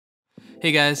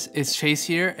Hey guys, it's Chase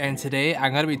here, and today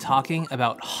I'm going to be talking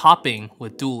about hopping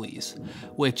with dualies,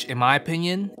 which in my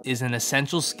opinion is an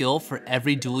essential skill for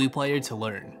every dualie player to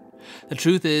learn. The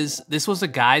truth is, this was a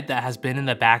guide that has been in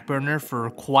the back burner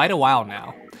for quite a while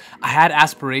now. I had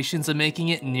aspirations of making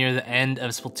it near the end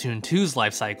of Splatoon 2's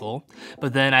life cycle,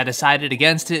 but then I decided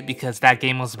against it because that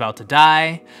game was about to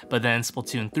die, but then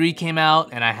Splatoon 3 came out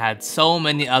and I had so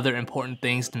many other important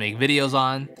things to make videos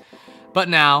on. But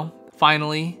now,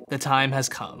 finally, the time has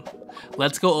come.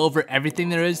 Let's go over everything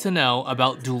there is to know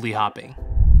about dualie hopping.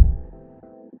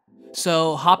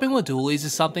 So, hopping with dualies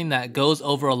is something that goes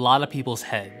over a lot of people's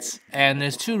heads, and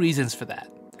there's two reasons for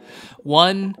that.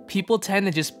 One, people tend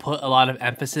to just put a lot of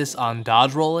emphasis on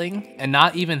dodge rolling and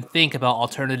not even think about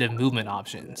alternative movement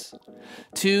options.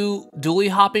 Two, dualie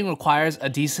hopping requires a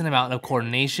decent amount of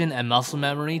coordination and muscle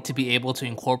memory to be able to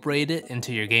incorporate it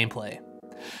into your gameplay.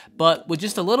 But with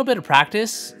just a little bit of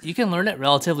practice, you can learn it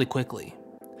relatively quickly.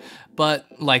 But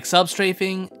like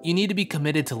substrafing, you need to be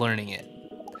committed to learning it.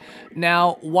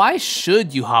 Now, why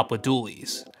should you hop with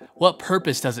dualies? What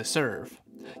purpose does it serve?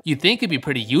 You'd think it'd be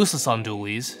pretty useless on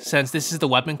dualies, since this is the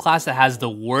weapon class that has the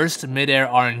worst mid-air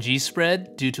RNG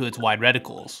spread due to its wide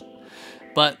reticles.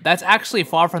 But that's actually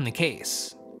far from the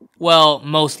case. Well,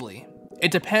 mostly. It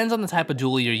depends on the type of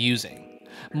dualie you're using.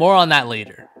 More on that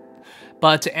later.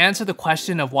 But to answer the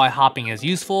question of why hopping is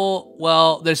useful,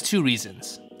 well, there's two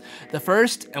reasons. The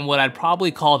first, and what I'd probably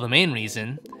call the main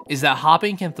reason, is that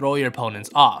hopping can throw your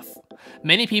opponents off.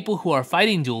 Many people who are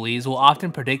fighting dualies will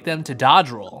often predict them to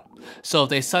dodge roll, so if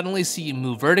they suddenly see you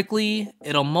move vertically,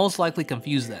 it'll most likely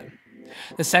confuse them.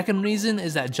 The second reason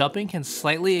is that jumping can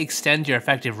slightly extend your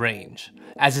effective range,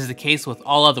 as is the case with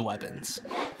all other weapons.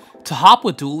 To hop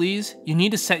with dualies, you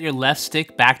need to set your left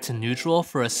stick back to neutral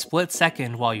for a split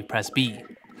second while you press B.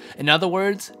 In other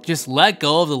words, just let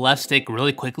go of the left stick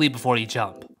really quickly before you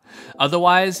jump.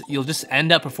 Otherwise, you'll just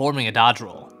end up performing a dodge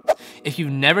roll. If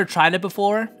you've never tried it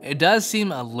before, it does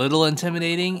seem a little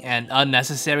intimidating and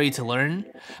unnecessary to learn,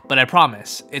 but I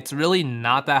promise, it's really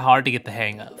not that hard to get the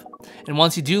hang of. And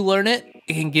once you do learn it,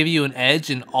 it can give you an edge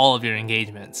in all of your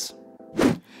engagements.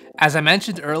 As I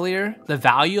mentioned earlier, the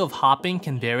value of hopping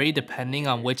can vary depending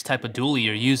on which type of dualie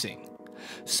you're using.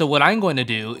 So what I'm going to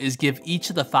do is give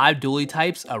each of the 5 dualie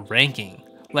types a ranking,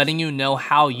 letting you know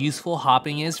how useful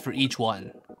hopping is for each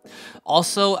one.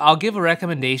 Also, I'll give a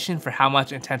recommendation for how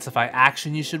much intensify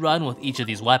action you should run with each of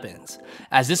these weapons,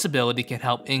 as this ability can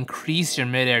help increase your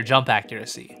mid-air jump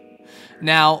accuracy.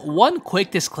 Now, one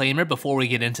quick disclaimer before we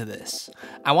get into this.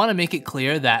 I want to make it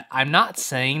clear that I'm not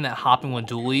saying that hopping with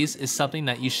dualies is something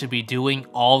that you should be doing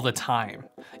all the time.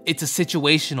 It's a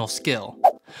situational skill.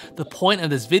 The point of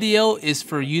this video is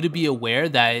for you to be aware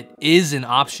that it is an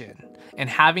option, and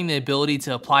having the ability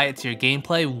to apply it to your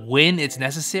gameplay when it's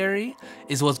necessary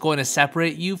is what's going to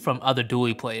separate you from other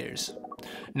dualie players.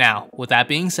 Now, with that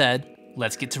being said,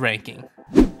 let's get to ranking.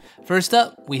 First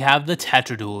up, we have the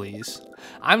Tetra Dualies.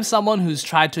 I'm someone who's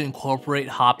tried to incorporate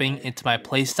hopping into my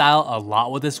playstyle a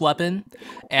lot with this weapon,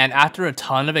 and after a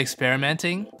ton of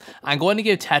experimenting, I'm going to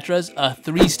give Tetras a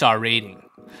 3-star rating.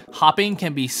 Hopping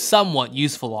can be somewhat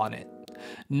useful on it.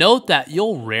 Note that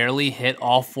you'll rarely hit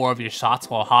all 4 of your shots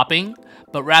while hopping,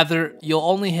 but rather you'll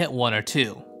only hit 1 or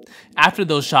 2. After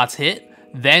those shots hit,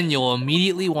 then you'll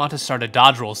immediately want to start a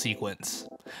dodge roll sequence.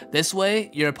 This way,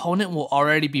 your opponent will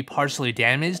already be partially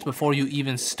damaged before you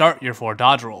even start your 4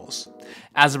 dodge rolls.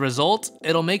 As a result,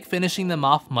 it'll make finishing them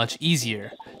off much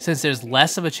easier, since there's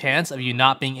less of a chance of you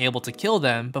not being able to kill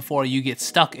them before you get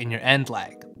stuck in your end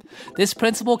lag. This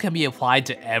principle can be applied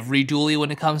to every dualie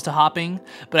when it comes to hopping,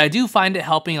 but I do find it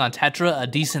helping on Tetra a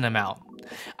decent amount.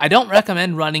 I don't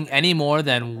recommend running any more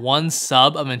than 1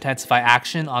 sub of intensify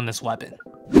action on this weapon.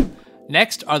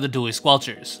 Next are the dualie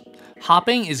squelchers.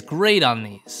 Hopping is great on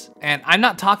these, and I'm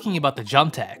not talking about the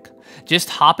jump tech.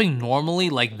 Just hopping normally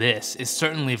like this is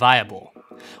certainly viable.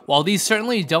 While these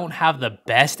certainly don't have the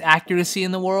best accuracy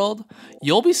in the world,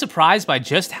 you'll be surprised by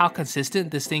just how consistent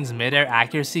this thing's mid-air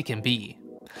accuracy can be.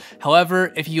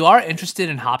 However, if you are interested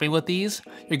in hopping with these,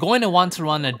 you're going to want to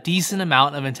run a decent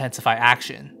amount of intensify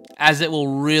action, as it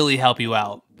will really help you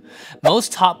out.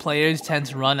 Most top players tend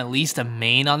to run at least a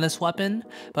main on this weapon,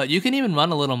 but you can even run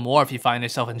a little more if you find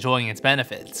yourself enjoying its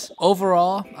benefits.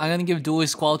 Overall, I'm going to give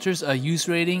Dualie Squelchers a use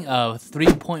rating of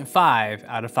 3.5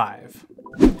 out of 5.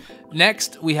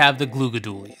 Next, we have the Gluga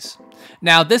Dualies.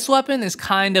 Now, this weapon is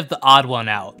kind of the odd one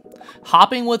out.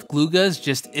 Hopping with Glugas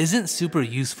just isn't super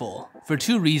useful, for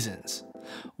 2 reasons.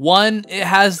 One, it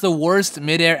has the worst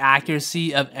mid-air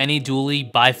accuracy of any dualie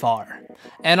by far.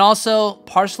 And also,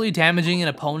 partially damaging an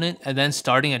opponent and then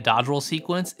starting a dodge roll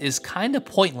sequence is kinda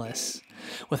pointless.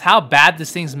 With how bad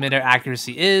this thing's midair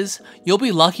accuracy is, you'll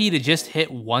be lucky to just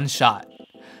hit one shot.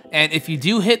 And if you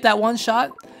do hit that one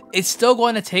shot, it's still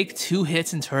going to take 2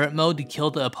 hits in turret mode to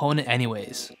kill the opponent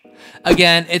anyways.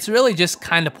 Again, it's really just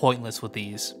kinda pointless with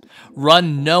these.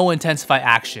 Run no intensify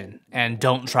action, and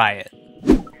don't try it.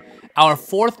 Our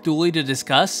fourth dualie to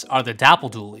discuss are the dapple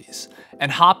dualies,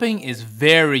 and hopping is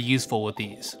very useful with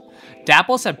these.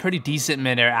 Dapples have pretty decent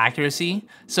midair accuracy,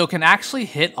 so can actually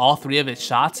hit all 3 of its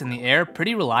shots in the air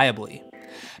pretty reliably.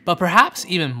 But perhaps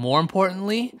even more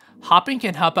importantly, hopping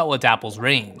can help out with Dapple's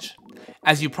range.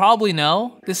 As you probably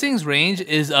know, this thing's range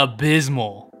is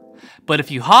abysmal. But if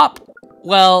you hop,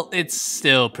 well, it's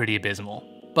still pretty abysmal.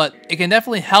 But it can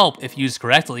definitely help if used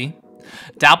correctly.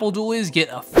 Dapple dualies get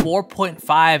a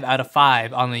 4.5 out of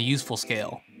 5 on the useful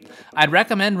scale. I'd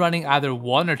recommend running either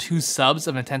 1 or 2 subs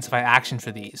of intensify action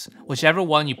for these, whichever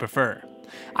one you prefer.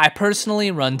 I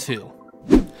personally run 2.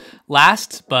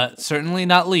 Last, but certainly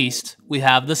not least, we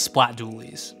have the Splat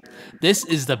Dualies. This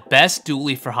is the best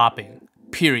dualie for hopping,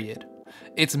 period.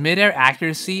 Its midair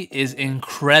accuracy is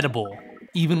incredible,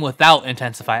 even without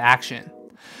intensify action.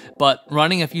 But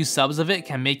running a few subs of it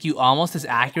can make you almost as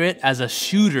accurate as a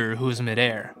shooter who's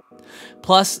midair.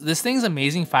 Plus, this thing's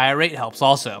amazing fire rate helps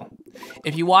also.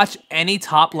 If you watch any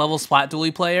top level Splat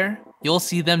Dualie player, you'll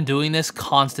see them doing this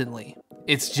constantly.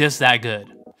 It's just that good.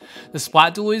 The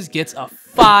Splat Dualies gets a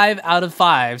 5 out of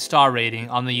 5 star rating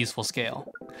on the useful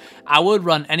scale. I would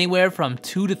run anywhere from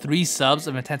 2 to 3 subs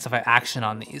of intensify action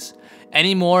on these.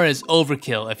 Any more is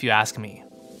overkill if you ask me.